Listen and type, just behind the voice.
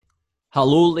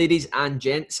Hello, ladies and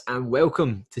gents, and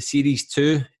welcome to Series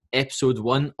 2, Episode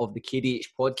 1 of the KDH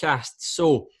podcast.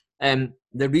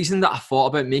 The reason that I thought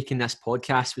about making this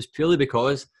podcast was purely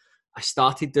because I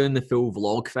started doing the full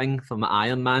vlog thing for my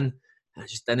Ironman, and I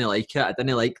just didn't like it. I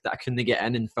didn't like that I couldn't get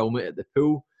in and film it at the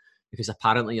pool, because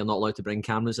apparently you're not allowed to bring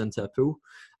cameras into a pool.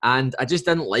 And I just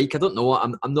didn't like, I don't know,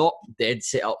 I'm not dead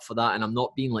set up for that, and I'm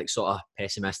not being like sort of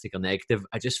pessimistic or negative.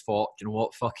 I just thought, you know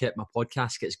what, fuck it, my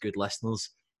podcast gets good listeners.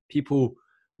 People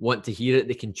want to hear it,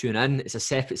 they can tune in. It's a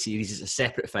separate series, it's a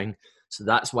separate thing. So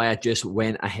that's why I just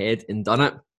went ahead and done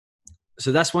it.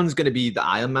 So this one's going to be the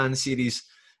Ironman series.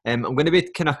 I'm going to be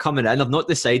kind of coming in. I've not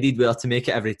decided whether to make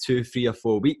it every 2, 3 or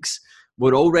 4 weeks.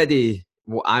 I'm already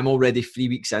 3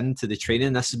 weeks into the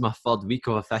training. This is my third week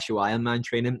of official Ironman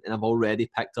training, and I've already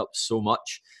picked up so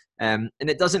much. And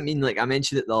it doesn't mean, like I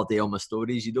mentioned it the other day on my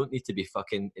stories, you don't need to be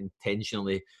fucking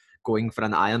intentionally going for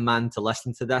an Ironman to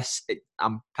listen to this.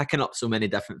 I'm picking up so many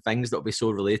different things that'll be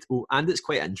so relatable, and it's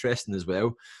quite interesting as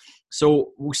well.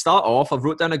 So we'll start off. I've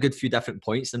wrote down a good few different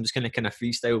points. I'm just going to kind of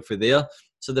freestyle for there.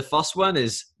 So the first one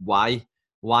is why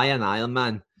an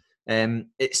Ironman?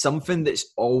 It's something that's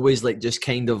always like just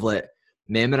kind of like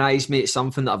memorized me. It's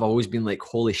something that I've always been like,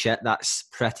 holy shit, that's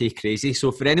pretty crazy.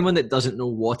 So for anyone that doesn't know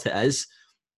what it is,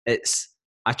 it's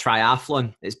a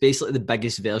triathlon. It's basically the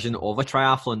biggest version of a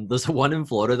triathlon. There's one in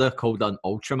Florida called an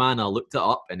Ultraman. I looked it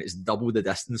up, and it's double the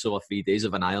distance over 3 days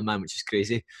of an Ironman, which is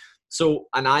crazy. So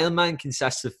an Ironman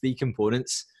consists of 3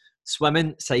 components: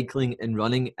 swimming, cycling, and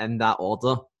running in that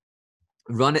order.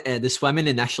 The swimming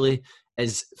initially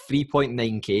is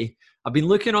 3.9k. I've been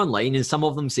looking online, and some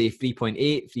of them say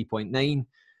 3.8,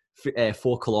 3.9,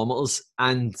 4 kilometers,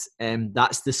 and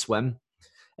that's the swim.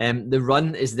 The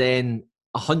run is then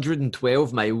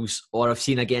 112 miles, or I've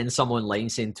seen again some online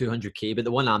saying 200k, but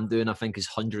the one I'm doing I think is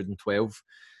 112.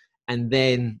 And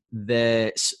then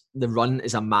the run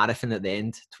is a marathon at the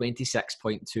end,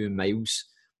 26.2 miles.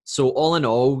 So all in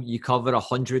all, you cover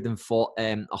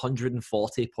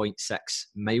 140.6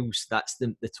 miles. That's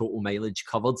the total mileage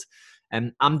covered.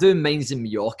 I'm doing mine's in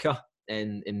Mallorca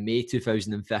in May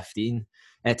 2021,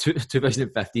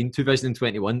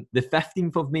 the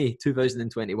 15th of May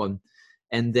 2021.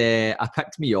 And I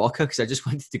picked Mallorca because I just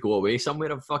wanted to go away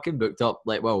somewhere. I've fucking booked up,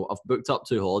 I've booked up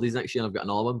 2 holidays next year, and I've got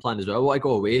another one planned as well. I want to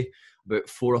go away about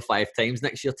 4 or 5 times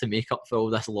next year to make up for all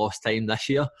this lost time this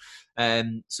year.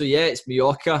 So yeah, it's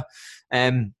Mallorca.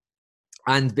 And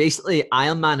basically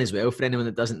Ironman as well, for anyone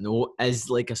that doesn't know, is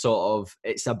like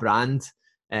it's a brand.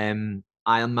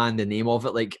 Ironman, the name of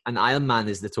it, like an Ironman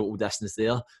is the total distance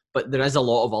there, but there is a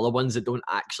lot of other ones that don't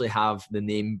actually have the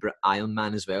name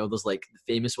Ironman as well. There's like the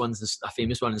famous ones, a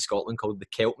famous one in Scotland called the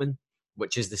Keltman,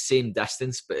 which is the same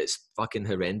distance, but it's fucking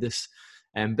horrendous.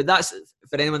 But that's,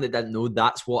 for anyone that didn't know,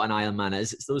 that's what an Ironman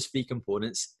is. It's those 3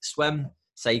 components: swim,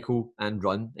 cycle, and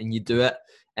run, and you do it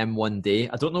in 1 day.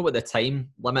 I don't know what the time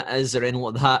limit is or anything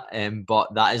like that,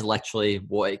 but that is literally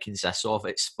what it consists of.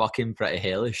 It's fucking pretty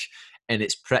hellish. And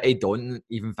it's pretty daunting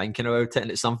even thinking about it.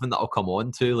 And it's something that I'll come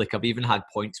on to. Like, I've even had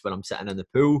points where I'm sitting in the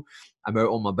pool, I'm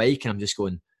out on my bike, and I'm just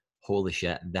going, holy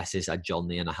shit, this is a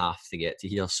journey and a half to get to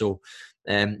here. So,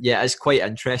 yeah, it's quite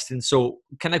interesting. So,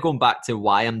 kind of going back to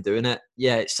why I'm doing it.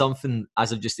 Yeah, it's something,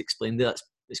 as I've just explained it,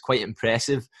 it's quite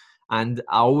impressive. And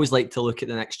I always like to look at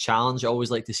the next challenge. I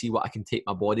always like to see what I can take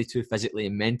my body to physically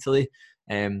and mentally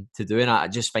to do. And I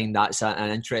just find that's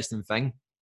an interesting thing.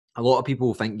 A lot of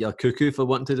people think you're cuckoo for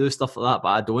wanting to do stuff like that, but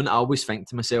I don't. I always think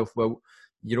to myself, well,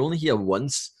 you're only here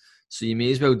once, so you may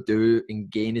as well do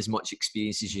and gain as much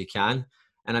experience as you can.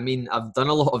 And I mean, I've done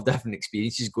a lot of different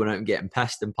experiences going out and getting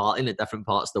pissed and partying at different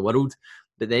parts of the world.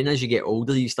 But then as you get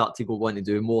older, you start to want to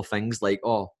do more things like,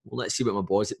 oh, well, let's see what my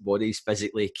body's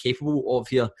physically capable of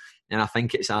here. And I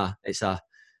think it's a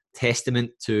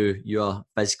testament to your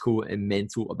physical and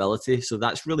mental ability. So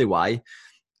that's really why.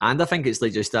 And I think it's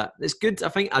like just that it's good. I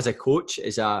think as a coach,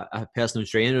 as a personal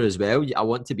trainer as well, I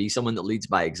want to be someone that leads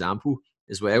by example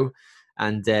as well.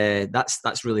 And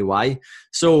that's really why.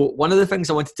 So one of the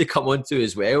things I wanted to come on to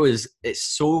as well is it's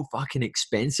so fucking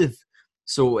expensive.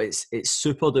 So it's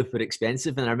super duper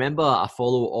expensive. And I remember I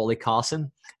follow Ollie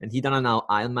Carson, and he done an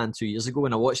Ironman 2 years ago,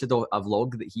 and I watched a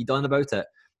vlog that he done about it.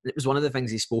 It was one of the things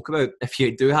he spoke about. If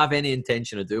you do have any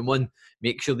intention of doing one,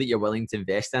 make sure that you're willing to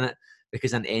invest in it,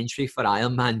 because an entry for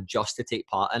Ironman just to take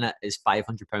part in it is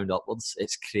 £500 upwards.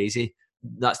 It's crazy.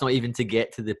 That's not even to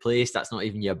get to the place. That's not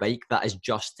even your bike. That is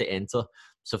just to enter.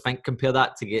 So compare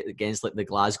that to get against like the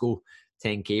Glasgow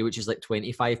 10k, which is like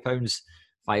 £25,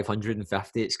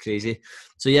 550. It's crazy.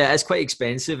 So yeah, it's quite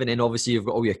expensive. And then obviously you've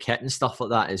got all your kit and stuff like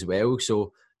that as well.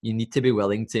 So you need to be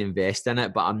willing to invest in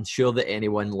it. But I'm sure that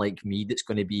anyone like me that's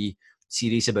going to be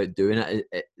serious about doing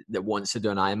it, that wants to do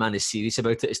an Ironman is serious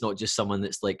about it. It's not just someone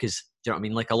that's like, because, do you know what I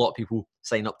mean? Like, a lot of people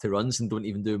sign up to runs and don't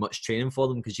even do much training for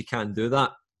them, because you can't do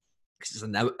that, because it's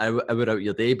an hour out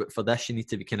your day. But for this, you need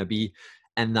to be kind of be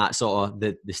in that sort of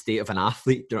the state of an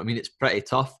athlete. Do you know what I mean? It's pretty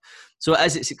tough. So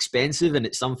it's expensive, and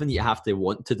it's something you have to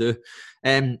want to do.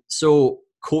 So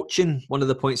coaching, one of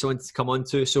the points I wanted to come on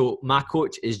to. So my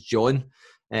coach is John.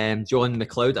 John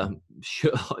McLeod.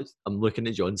 I'm looking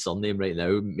at John's surname right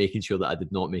now, making sure that I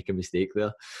did not make a mistake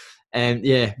there.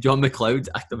 Yeah, John McLeod.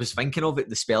 I was thinking of it,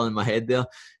 the spelling in my head there.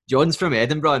 John's from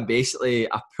Edinburgh, and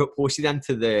basically I posted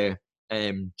into the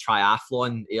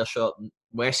triathlon Ayrshire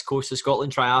West Coast of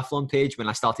Scotland triathlon page when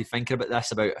I started thinking about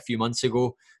this about a few months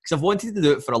ago, because I've wanted to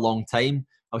do it for a long time.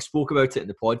 I spoke about it in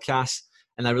the podcast,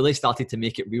 and I really started to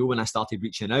make it real when I started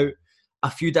reaching out. A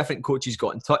few different coaches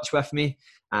got in touch with me,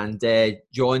 and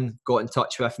John got in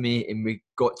touch with me, and we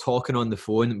got talking on the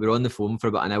phone. We were on the phone for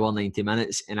about an hour, 90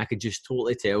 minutes, and I could just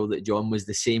totally tell that John was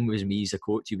the same as me as a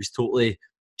coach. He was totally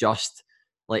just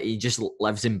like, he just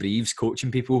lives and breathes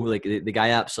coaching people. Like, the guy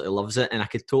absolutely loves it, and I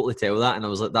could totally tell that. And I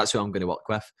was like, that's who I'm going to work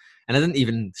with. And I didn't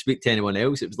even speak to anyone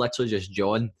else. It was literally just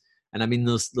John. And I mean,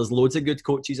 there's loads of good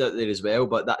coaches out there as well,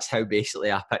 but that's how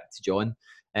basically I picked John.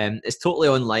 It's totally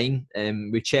online.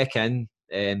 We check in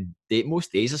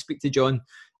most days I speak to John,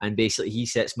 and basically he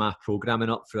sets my programming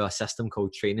up through a system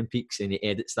called Training Peaks, and he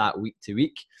edits that week to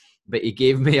week. But he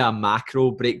gave me a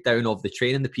macro breakdown of the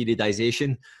training, the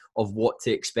periodization of what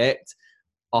to expect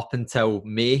up until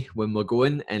May when we're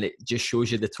going, and it just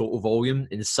shows you the total volume.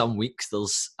 In some weeks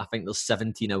I think there's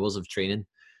 17 hours of training,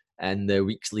 and the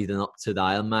weeks leading up to the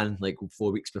Ironman, like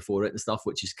 4 weeks before it and stuff,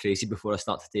 which is crazy before I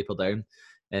start to taper down.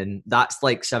 And that's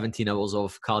like 17 hours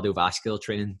of cardiovascular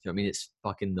training. You know what I mean? It's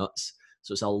fucking nuts.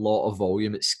 So it's a lot of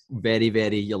volume. It's very,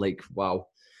 very, you're like, wow,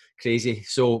 crazy.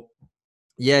 So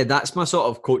yeah, that's my sort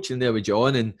of coaching there with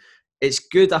John. And it's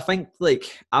good. I think, like,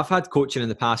 I've had coaching in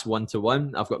the past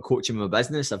one-to-one. I've got coaching in my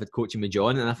business. I've had coaching with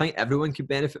John. And I think everyone can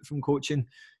benefit from coaching,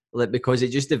 like, because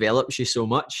it just develops you so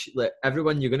much. Like,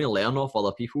 everyone, you're going to learn off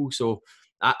other people. So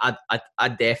I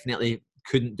definitely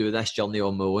couldn't do this journey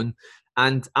on my own.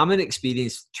 And I'm an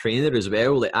experienced trainer as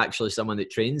well, like actually someone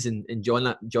that trains, and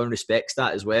John respects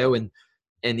that as well. And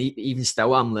even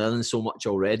still, I'm learning so much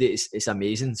already. It's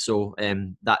amazing. So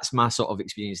that's my sort of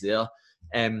experience there.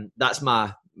 That's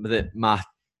my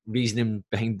reasoning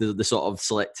behind the sort of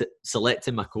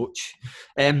selecting my coach.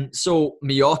 So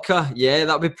Mallorca, yeah,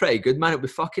 that'd be pretty good, man. It'd be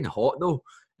fucking hot though.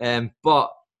 But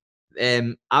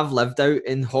I've lived out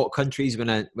in hot countries when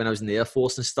I was in the Air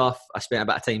Force and stuff. I spent a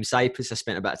bit of time in Cyprus. I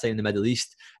spent a bit of time in the Middle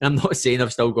East. And I'm not saying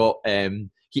I've still got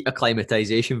heat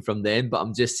acclimatization from them, but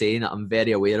I'm just saying that I'm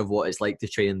very aware of what it's like to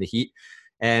train in the heat.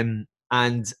 And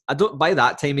I don't, by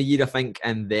that time of year, I think,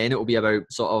 and then it'll be about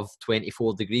sort of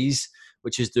 24 degrees,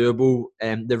 which is doable.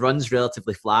 The run's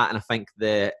relatively flat, and I think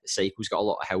the cycle's got a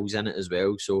lot of hills in it as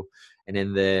well. So, and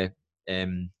then the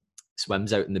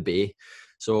swims out in the bay.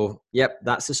 So, yep,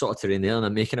 that's the sort of terrain there, and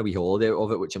I'm making a wee holiday out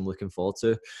of it, which I'm looking forward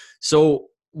to. So,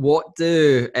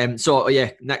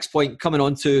 next point coming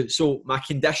on to, so my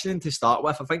conditioning to start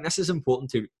with, I think this is important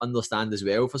to understand as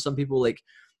well for some people. Like,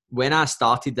 when I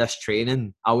started this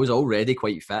training, I was already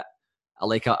quite fit.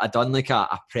 I done like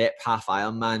a prep half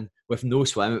Ironman with no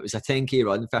swim. It was a 10k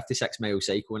run, 56-mile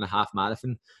cycle, and a half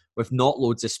marathon with not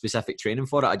loads of specific training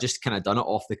for it. I just kind of done it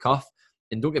off the cuff.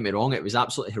 And don't get me wrong, it was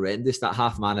absolutely horrendous, that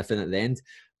half marathon at the end.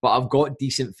 But I've got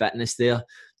decent fitness there.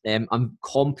 I'm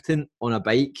competent on a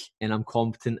bike, and I'm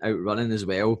competent out running as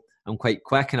well. I'm quite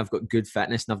quick, and I've got good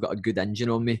fitness, and I've got a good engine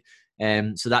on me.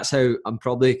 So that's how I'm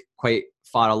probably quite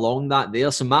far along that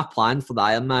there. So my plan for the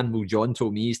Ironman, well, John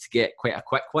told me, is to get quite a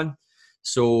quick one.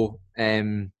 So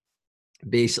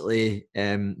basically,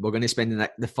 we're going to spend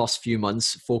the first few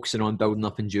months focusing on building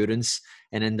up endurance,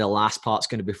 and then the last part's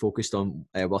going to be focused on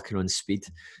working on speed.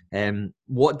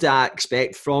 What do I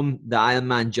expect from the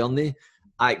Ironman journey?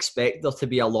 I expect there to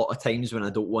be a lot of times when I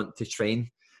don't want to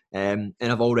train, and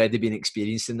I've already been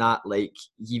experiencing that. Like,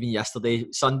 even yesterday,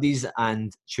 Sundays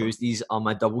and Tuesdays are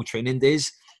my double training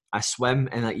days. I swim,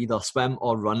 and I either swim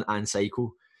or run and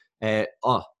cycle.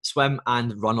 Swim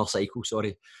and run or cycle,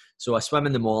 sorry. So I swim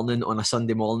in the morning on a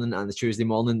Sunday morning, and the Tuesday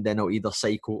morning, then I'll either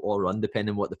cycle or run,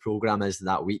 depending on what the program is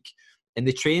that week. And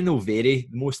the training will vary.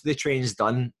 Most of the training's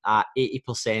done at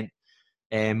 80%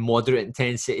 moderate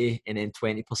intensity, and then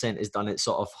 20% is done at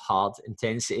sort of hard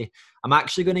intensity. I'm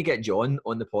actually going to get John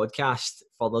on the podcast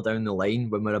further down the line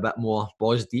when we're a bit more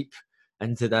balls deep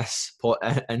into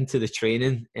the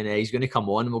training, and he's going to come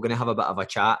on, and we're going to have a bit of a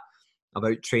chat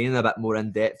about training a bit more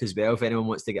in depth as well. If anyone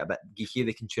wants to get a bit geeky,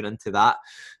 they can tune into that.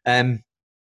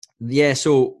 Yeah,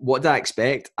 so what do I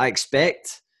expect? I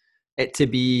expect it to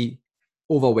be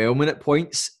overwhelming at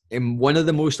points. And one of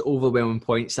the most overwhelming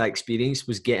points I experienced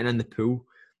was getting in the pool.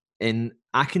 And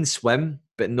I can swim,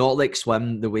 but not like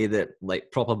swim the way that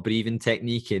like proper breathing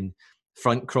technique and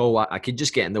front crawl. I could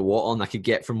just get in the water and I could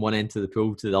get from one end of the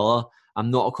pool to the other.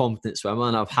 I'm not a competent swimmer,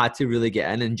 and I've had to really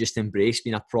get in and just embrace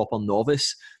being a proper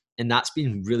novice. And that's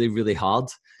been really, really hard.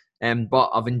 But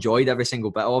I've enjoyed every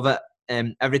single bit of it.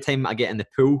 Every time I get in the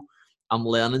pool, I'm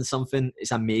learning something.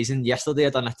 It's amazing. Yesterday I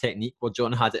done a technique where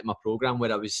John had it in my program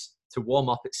where I was to warm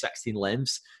up at 16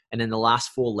 lengths, and in the last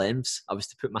 4 lengths I was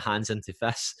to put my hands into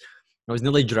fists. I was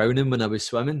nearly drowning when I was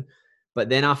swimming, but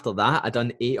then after that I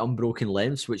done 8 unbroken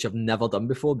lengths, which I've never done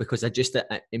before, because I just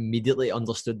immediately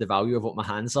understood the value of what my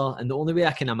hands are. And the only way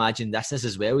I can imagine this is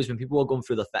as well is when people are going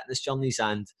through their fitness journeys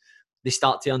and they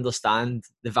start to understand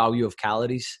the value of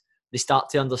calories. They start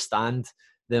to understand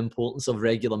the importance of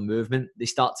regular movement. They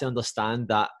start to understand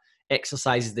that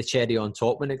exercise is the cherry on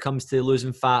top when it comes to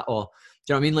losing fat. Or,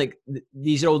 do you know what I mean? Like,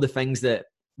 these are all the things that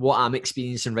what I'm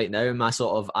experiencing right now in my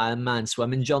sort of Ironman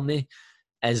swimming journey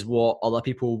is what other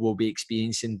people will be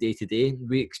experiencing day to day.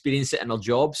 We experience it in our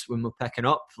jobs when we're picking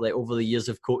up. Like, over the years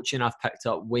of coaching, I've picked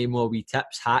up way more wee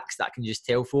tips, hacks that I can just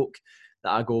tell folk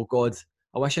that I go, God,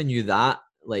 I wish I knew that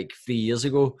like 3 years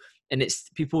ago. And it's,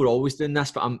 people are always doing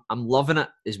this, but I'm loving it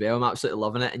as well. I'm absolutely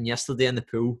loving it. And yesterday in the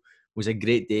pool was a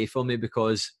great day for me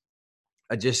because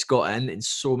I just got in and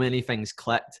so many things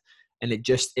clicked. And it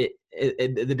just, at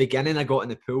the beginning, I got in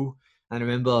the pool. And I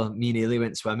remember me and Ailey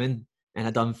went swimming and I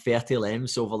done 30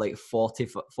 lengths over like 40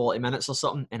 minutes or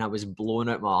something. And I was blowing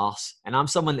out my arse. And I'm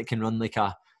someone that can run like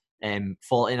a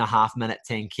 40 and a half minute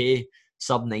 10K,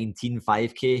 sub 19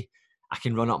 5K. I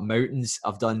can run up mountains.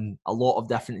 I've done a lot of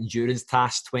different endurance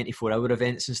tasks, 24-hour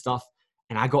events and stuff.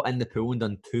 And I got in the pool and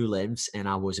done 2 lengths and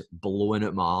I was blowing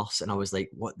out my arse. And I was like,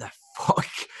 what the fuck?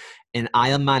 An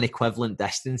Ironman equivalent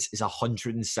distance is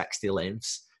 160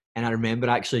 lengths. And I remember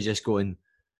actually just going,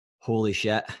 holy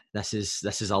shit, this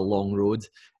is a long road.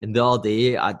 And the other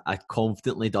day, I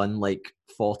confidently done like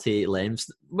 48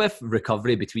 lengths with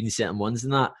recovery between certain ones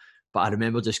and that. But I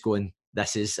remember just going, I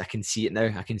can see it now.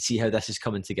 I can see how this is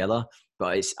coming together.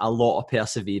 But it's a lot of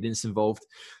perseverance involved.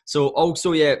 So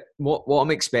also, yeah, what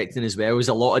I'm expecting as well is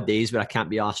a lot of days where I can't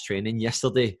be arsed training.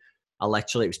 Yesterday,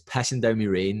 it was pissing down my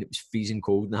rain. It was freezing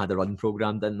cold and I had a run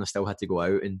programmed in and I still had to go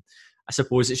out. And I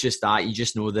suppose it's just that you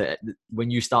just know that when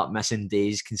you start missing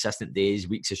days, consistent days,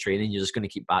 weeks of training, you're just going to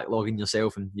keep backlogging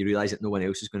yourself and you realise that no one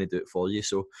else is going to do it for you.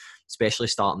 So especially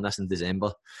starting this in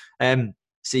December.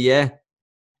 So yeah,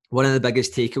 one of the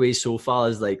biggest takeaways so far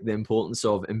is like the importance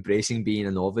of embracing being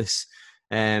a novice.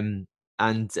 And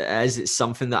it's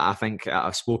something that I think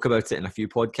I've spoke about it in a few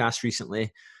podcasts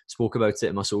recently, spoke about it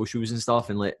in my socials and stuff,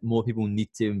 and like more people need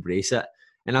to embrace it.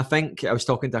 And I think I was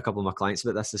talking to a couple of my clients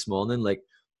about this morning, like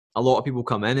a lot of people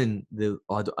come in and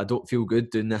I don't feel good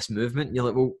doing this movement. And you're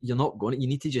like, well, you're not going to, you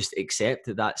need to just accept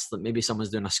that that's like maybe someone's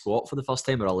doing a squat for the first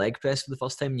time or a leg press for the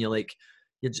first time. And you're like,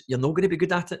 you're not going to be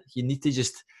good at it. You need to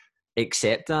just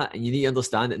accept that, and you need to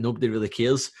understand that nobody really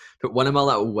cares. But one of my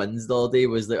little wins the other day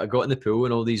was that I got in the pool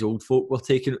and all these old folk were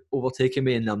overtaking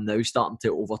me, and I'm now starting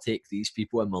to overtake these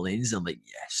people in my lanes. I'm like,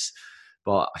 yes,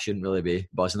 but I shouldn't really be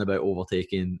buzzing about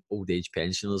overtaking old age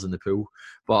pensioners in the pool.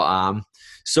 But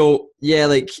so yeah,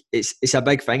 like it's a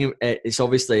big thing. It's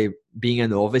obviously being a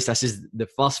novice. This is the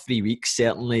first 3 weeks,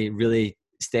 certainly really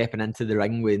stepping into the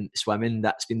ring with swimming.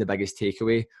 That's been the biggest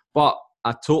takeaway. But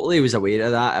I totally was aware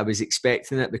of that. I was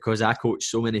expecting it because I coach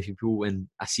so many people and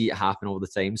I see it happen all the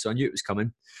time. So I knew it was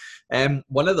coming.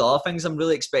 One of the other things I'm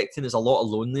really expecting is a lot of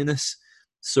loneliness.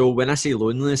 So when I say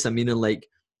loneliness, I mean like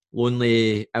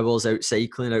lonely hours out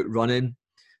cycling, out running,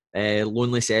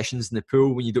 lonely sessions in the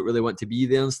pool when you don't really want to be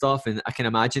there and stuff. And I can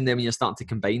imagine then when you're starting to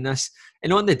combine this.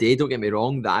 And on the day, don't get me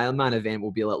wrong, the Ironman event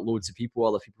will be like loads of people,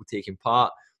 other people taking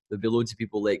part. There'll be loads of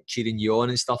people like cheering you on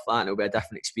and stuff like that, and it'll be a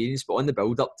different experience. But on the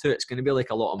build up to it, it's going to be like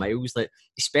a lot of miles, like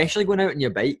especially going out on your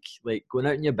bike. Like going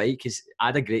out on your bike is, I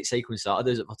had a great cycle on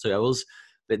Saturdays for 2 hours,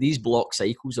 but these block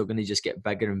cycles are going to just get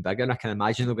bigger and bigger. And I can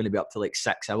imagine they're going to be up to like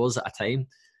 6 hours at a time,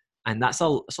 and that's a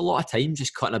lot of time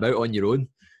just cutting about on your own.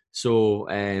 So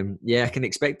yeah, I can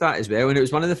expect that as well. And it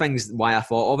was one of the things why I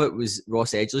thought of it was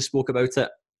Ross Edgley spoke about it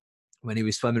when he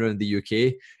was swimming around the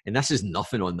UK, and this is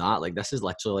nothing on that. Like this is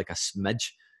literally like a smidge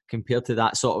compared to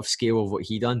that sort of scale of what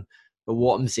he done. But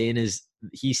what I'm saying is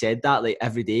he said that like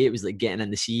every day it was like getting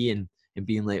in the sea and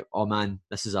being like, oh man,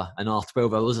 this is another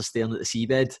 12 hours of staring at the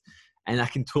seabed. And I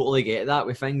can totally get that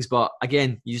with things. But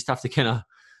again, you just have to kind of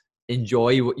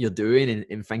enjoy what you're doing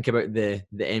and think about the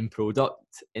end product.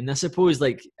 And I suppose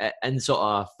like in sort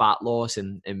of fat loss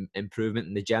and improvement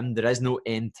in the gym, there is no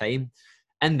end time.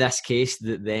 In this case,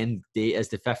 the end date is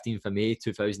the 15th of May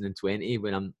 2020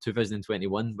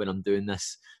 2021 when I'm doing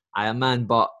this Ironman.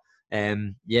 But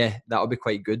yeah, that'll be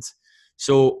quite good.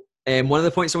 So one of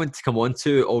the points I wanted to come on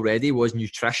to already was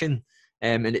nutrition.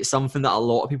 And it's something that a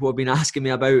lot of people have been asking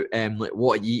me about, like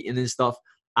what are you eating and stuff.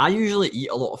 I usually eat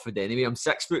a lot of food anyway. I'm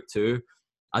 6'2".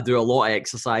 I do a lot of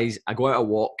exercise. I go out a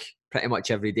walk pretty much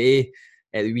every day.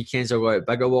 At the weekends, I go out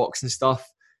bigger walks and stuff.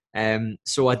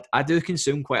 So I do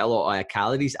consume quite a lot of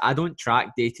calories. I don't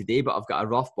track day to day, but I've got a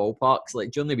rough ballpark. So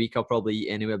like during the week, I'll probably eat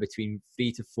anywhere between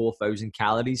 3,000 to 4,000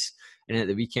 calories. And at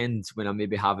the weekend, when I'm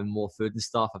maybe having more food and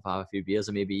stuff, if I have a few beers,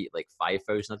 I maybe eat like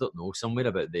 5,000. I don't know, somewhere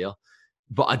about there.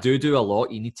 But I do a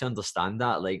lot. You need to understand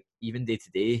that. Like even day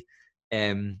to day,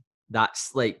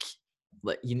 that's like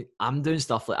I'm doing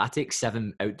stuff like I take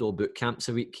 7 outdoor boot camps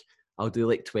a week. I'll do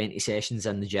like 20 sessions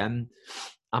in the gym.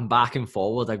 I'm back and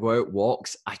forward. I go out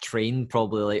walks. I train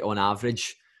probably like on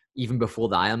average, even before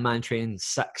the Ironman training,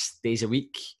 6 days a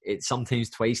week. It's sometimes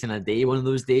twice in a day, one of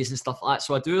those days and stuff like that.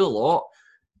 So I do a lot.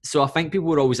 So I think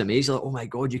people are always amazed, like, oh my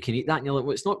God, you can eat that. And you're like,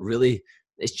 well, it's not really,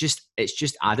 it's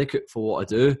just adequate for what I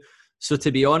do. So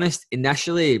to be honest,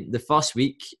 initially the first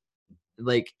week,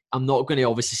 like I'm not going to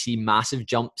obviously see massive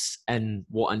jumps in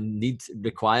what I need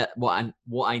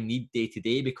day to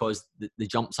day, because the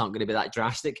jumps aren't going to be that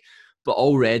drastic. But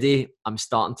already I'm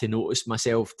starting to notice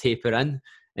myself taper in.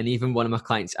 And even one of my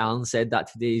clients, Alan, said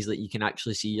that today, is like you can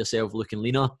actually see yourself looking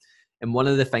leaner. And one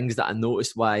of the things that I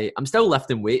noticed, why I'm still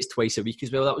lifting weights twice a week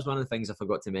as well. That was one of the things I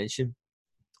forgot to mention.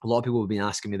 A lot of people have been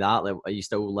asking me that, like, are you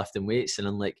still lifting weights? And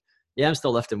I'm like, yeah, I'm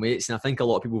still lifting weights. And I think a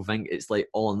lot of people think it's like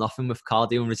all or nothing with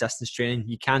cardio and resistance training.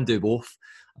 You can do both.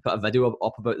 I put a video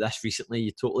up about this recently.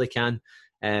 You totally can.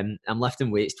 I'm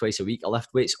lifting weights twice a week. I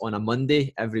lift weights on a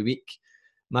Monday every week.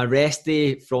 My rest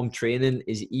day from training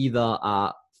is either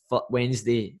a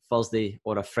Wednesday, Thursday,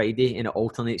 or a Friday, and it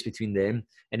alternates between them.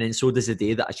 And then so does the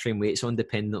day that I train weights on,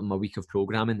 depending on my week of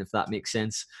programming, if that makes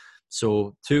sense.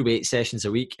 So 2 weight sessions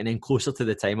a week, and then closer to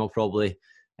the time, I'll probably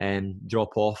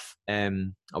drop off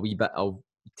a wee bit. I'll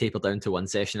taper down to 1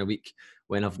 session a week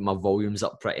when my volume's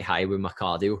up pretty high with my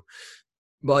cardio.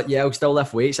 But yeah, I'll still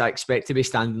lift weights. I expect to be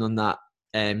standing on that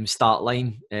start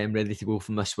line, ready to go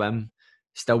for my swim.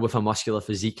 Still with a muscular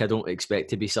physique. I don't expect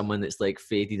to be someone that's like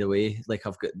faded away. Like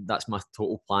that's my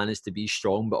total plan, is to be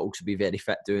strong, but also be very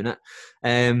fit doing it.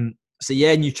 So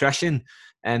yeah, nutrition.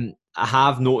 I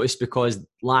have noticed, because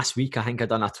last week I think I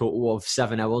done a total of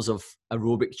 7 hours of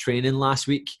aerobic training last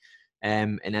week.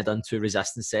 And I done 2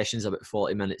 resistance sessions, about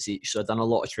 40 minutes each. So I done a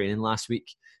lot of training last week,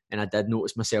 and I did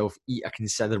notice myself eat a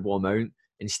considerable amount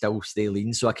and still stay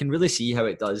lean. So I can really see how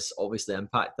it does obviously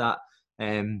impact that.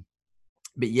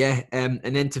 But yeah, and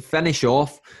then to finish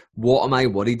off, what am I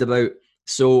worried about?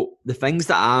 So the things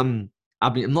that I'm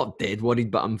not dead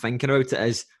worried, but I'm thinking about it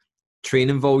is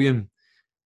training volume.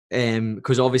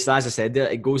 Because obviously, as I said there,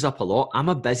 it goes up a lot. I'm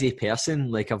a busy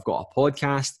person. Like, I've got a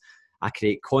podcast, I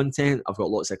create content, I've got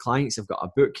lots of clients, I've got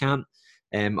a boot camp,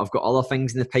 I've got other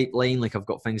things in the pipeline. Like, I've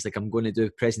got things like I'm going to do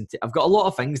I've got a lot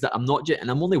of things that I'm not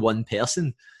and I'm only one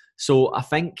person. So I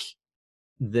think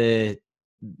the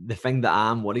thing that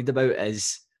I'm worried about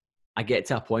is I get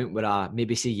to a point where I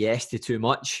maybe say yes to too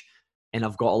much, and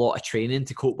I've got a lot of training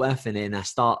to cope with, and then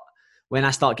when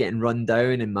I start getting run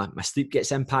down and my sleep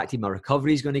gets impacted, my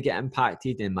recovery is going to get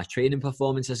impacted, and my training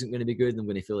performance isn't going to be good, and I'm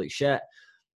going to feel like shit.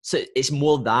 So it's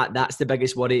more that's the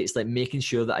biggest worry. It's like making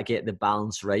sure that I get the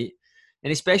balance right.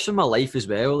 And especially in my life as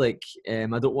well. Like, I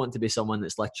don't want to be someone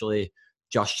that's literally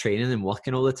just training and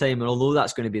working all the time. And although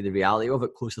that's going to be the reality of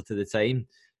it closer to the time,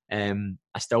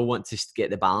 I still want to get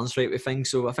the balance right with things.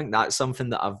 So I think that's something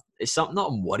that it's something that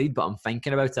I'm worried, but I'm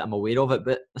thinking about it. I'm aware of it,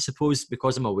 but I suppose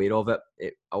because I'm aware of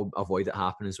it, I'll avoid it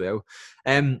happening as well.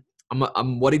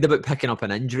 I'm worried about picking up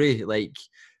an injury. Like,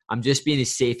 I'm just being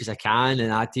as safe as I can,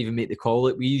 and I had to even make the call.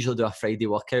 Like, we usually do a Friday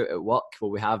workout at work.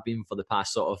 Well, we have been for the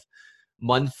past sort of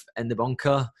month in the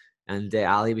bunker. And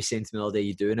Ali was saying to me the other day,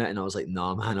 you doing it? And I was like,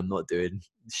 no, man, I'm not doing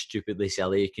stupidly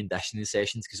silly conditioning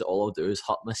sessions, because all I'll do is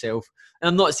hurt myself. And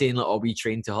I'm not saying like, oh, we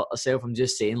train to hurt ourselves. I'm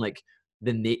just saying, like,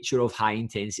 the nature of high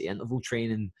intensity interval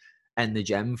training in the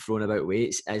gym, throwing about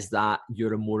weights, is that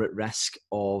you're more at risk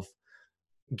of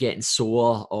getting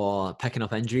sore or picking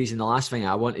up injuries. And the last thing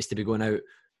I want is to be going out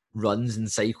runs and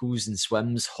cycles and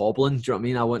swims hobbling. Do you know what I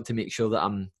mean? I want to make sure that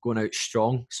I'm going out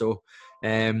strong. So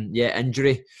yeah,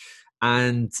 injury.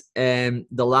 And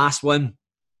the last one,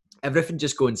 everything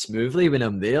just going smoothly when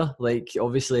I'm there. Like,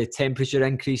 obviously, temperature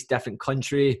increase, different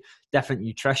country, different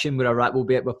nutrition.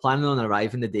 We're planning on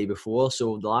arriving the day before.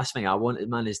 So the last thing I wanted,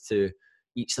 man, is to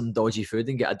eat some dodgy food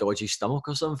and get a dodgy stomach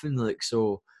or something. Like,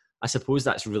 so I suppose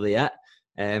that's really it.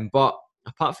 But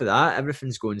apart from that,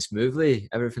 everything's going smoothly.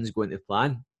 Everything's going to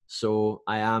plan. So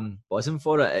I am buzzing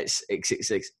for it.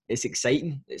 It's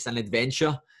exciting. It's an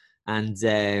adventure, and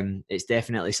it's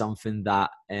definitely something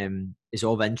that is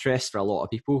of interest for a lot of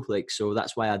people. Like, so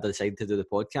that's why I decided to do the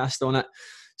podcast on it.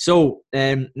 So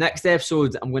next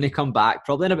episode, I'm going to come back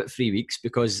probably in about 3 weeks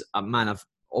because man, I've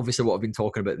obviously what I've been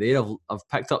talking about there. I've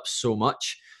picked up so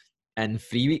much in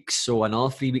 3 weeks. So another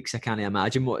 3 weeks, I can't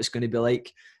imagine what it's going to be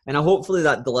like. And hopefully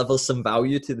that delivers some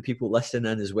value to the people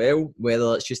listening in as well,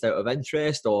 whether it's just out of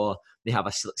interest or they have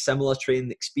a similar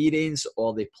training experience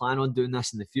or they plan on doing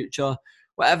this in the future.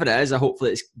 Whatever it is, I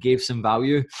hopefully it gave some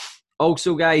value.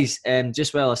 Also, guys,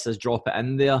 just while this says drop it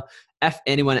in there, if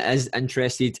anyone is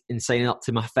interested in signing up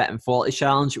to my Fit and 40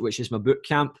 Challenge, which is my boot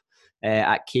camp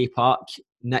at K Park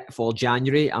for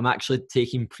January, I'm actually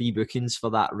taking pre-bookings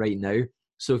for that right now.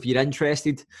 So if you're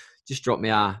interested, just drop me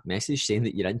a message saying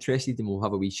that you're interested and we'll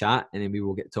have a wee chat and then we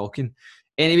will get talking.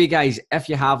 Anyway, guys, if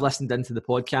you have listened into the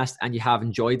podcast and you have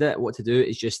enjoyed it, what to do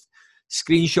is just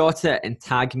screenshot it and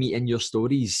tag me in your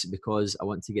stories because I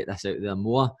want to get this out there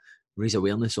more, raise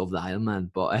awareness of the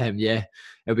Ironman. But yeah,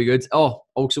 it'll be good. Oh,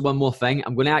 also one more thing.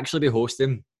 I'm going to actually be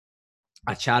hosting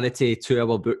a charity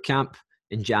 2-hour boot camp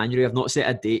in January. I've not set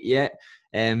a date yet.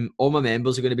 All my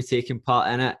members are going to be taking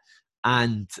part in it.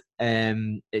 And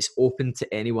it's open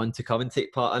to anyone to come and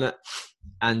take part in it.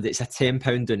 And it's a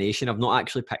 £10 donation. I've not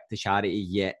actually picked the charity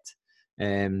yet.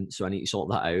 So I need to sort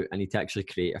that out. I need to actually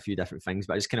create a few different things,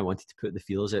 but I just kind of wanted to put the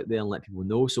feelers out there and let people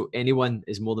know. So anyone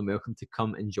is more than welcome to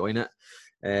come and join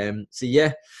it. So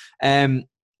yeah.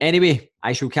 Anyway,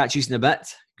 I shall catch you in a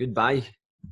bit. Goodbye.